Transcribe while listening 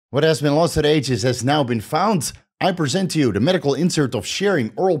What has been lost at ages has now been found. I present to you the medical insert of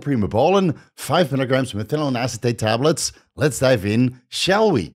Schering oral Primobolan, 5 mg Methenolone acetate tablets. Let's dive in,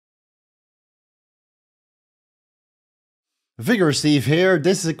 shall we? Vigorous Steve here.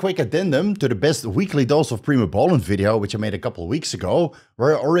 This is a quick addendum to the best weekly dose of Primobolan video, which I made a couple of weeks ago,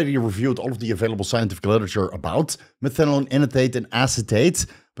 where I already reviewed all of the available scientific literature about Methenolone, Anatate, and Acetate.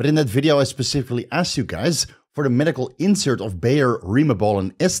 But in that video, I specifically asked you guys for the medical insert of Bayer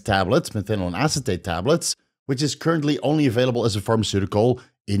Primobolan S tablets, Methenolone acetate tablets, which is currently only available as a pharmaceutical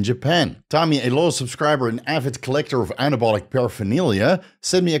in Japan. Tommy, a loyal subscriber and avid collector of anabolic paraphernalia,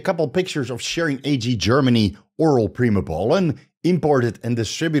 sent me a couple pictures of Schering AG Germany oral Primobolan, imported and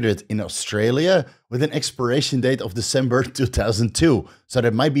distributed in Australia with an expiration date of December 2002. So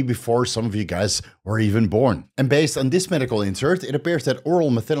that might be before some of you guys were even born. And based on this medical insert, it appears that oral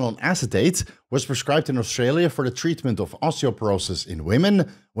Methenolone acetate was prescribed in Australia for the treatment of osteoporosis in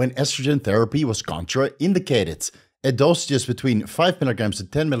women when estrogen therapy was contraindicated. At dosages between 5 mg to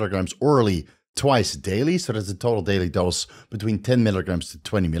 10 mg orally twice daily, so that's a total daily dose between 10 mg to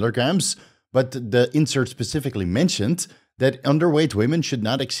 20 mg. But the insert specifically mentioned that underweight women should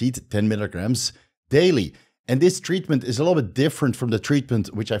not exceed 10 mg daily. And this treatment is a little bit different from the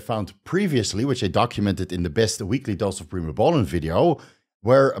treatment which I found previously, which I documented in the best weekly dose of Primobolan video,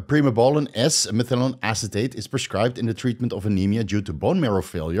 where a Primobolan S, Methenolone acetate, is prescribed in the treatment of anemia due to bone marrow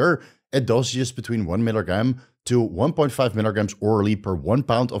failure at dosages between 1 mg to 1.5 mg orally per 1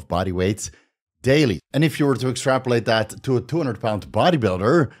 pound of body weight daily. And if you were to extrapolate that to a 200-pound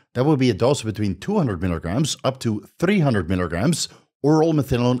bodybuilder, that would be a dose between 200 mg up to 300 mg oral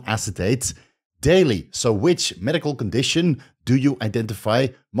Methenolone acetate daily. So which medical condition do you identify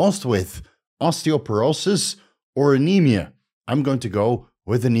most with? Osteoporosis or anemia? I'm going to go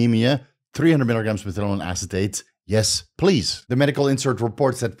with anemia, 300 mg Methenolone acetate. Yes, please. The medical insert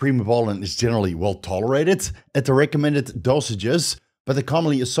reports that Primobolan is generally well tolerated at the recommended dosages, but the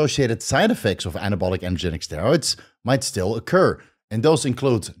commonly associated side effects of anabolic androgenic steroids might still occur. And those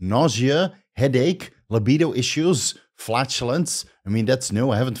include nausea, headache, libido issues, flatulence. I mean, that's new.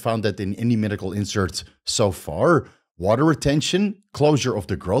 I haven't found that in any medical insert so far. Water retention, closure of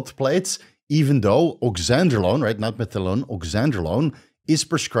the growth plates, even though oxandrolone, right, not methylone, oxandrolone, is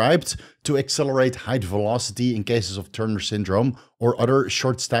prescribed to accelerate height velocity in cases of Turner syndrome or other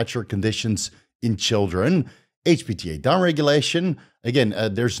short stature conditions in children. HPTA downregulation. Again,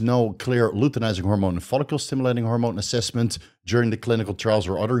 there's no clear luteinizing hormone and follicle stimulating hormone assessment during the clinical trials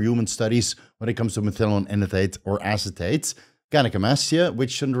or other human studies when it comes to Methenolone, Anatate, or Acetate. Gynecomastia,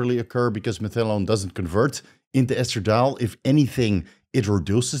 which shouldn't really occur because Methenolone doesn't convert into estradiol. If anything, it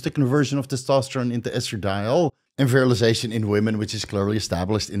reduces the conversion of testosterone into estradiol. And virilization in women, which is clearly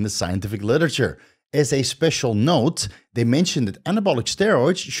established in the scientific literature. As a special note, they mentioned that anabolic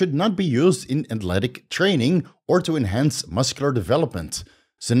steroids should not be used in athletic training or to enhance muscular development.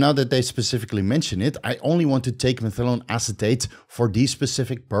 So now that they specifically mention it, I only want to take Methenolone acetate for these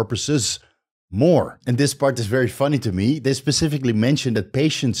specific purposes more. And this part is very funny to me. They specifically mentioned that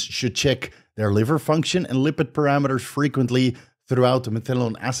patients should check their liver function and lipid parameters frequently throughout the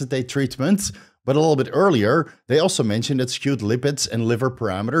Methenolone acetate treatment. But a little bit earlier, they also mentioned that skewed lipids and liver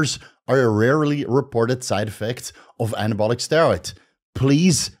parameters are a rarely reported side effect of anabolic steroid.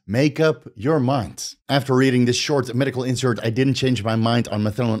 Please make up your mind. After reading this short medical insert, I didn't change my mind on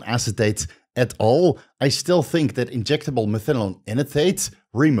Methenolone acetate at all. I still think that injectable Methenolone Anatate,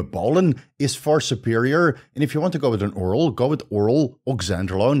 Primobolan, is far superior. And if you want to go with an oral, go with oral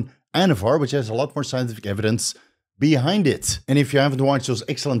oxandrolone Anavar, which has a lot more scientific evidence behind it. And if you haven't watched those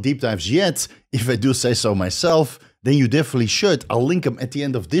excellent deep dives yet, if I do say so myself, then you definitely should. I'll link them at the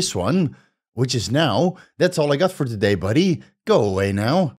end of this one, which is now. That's all I got for today, buddy. Go away now.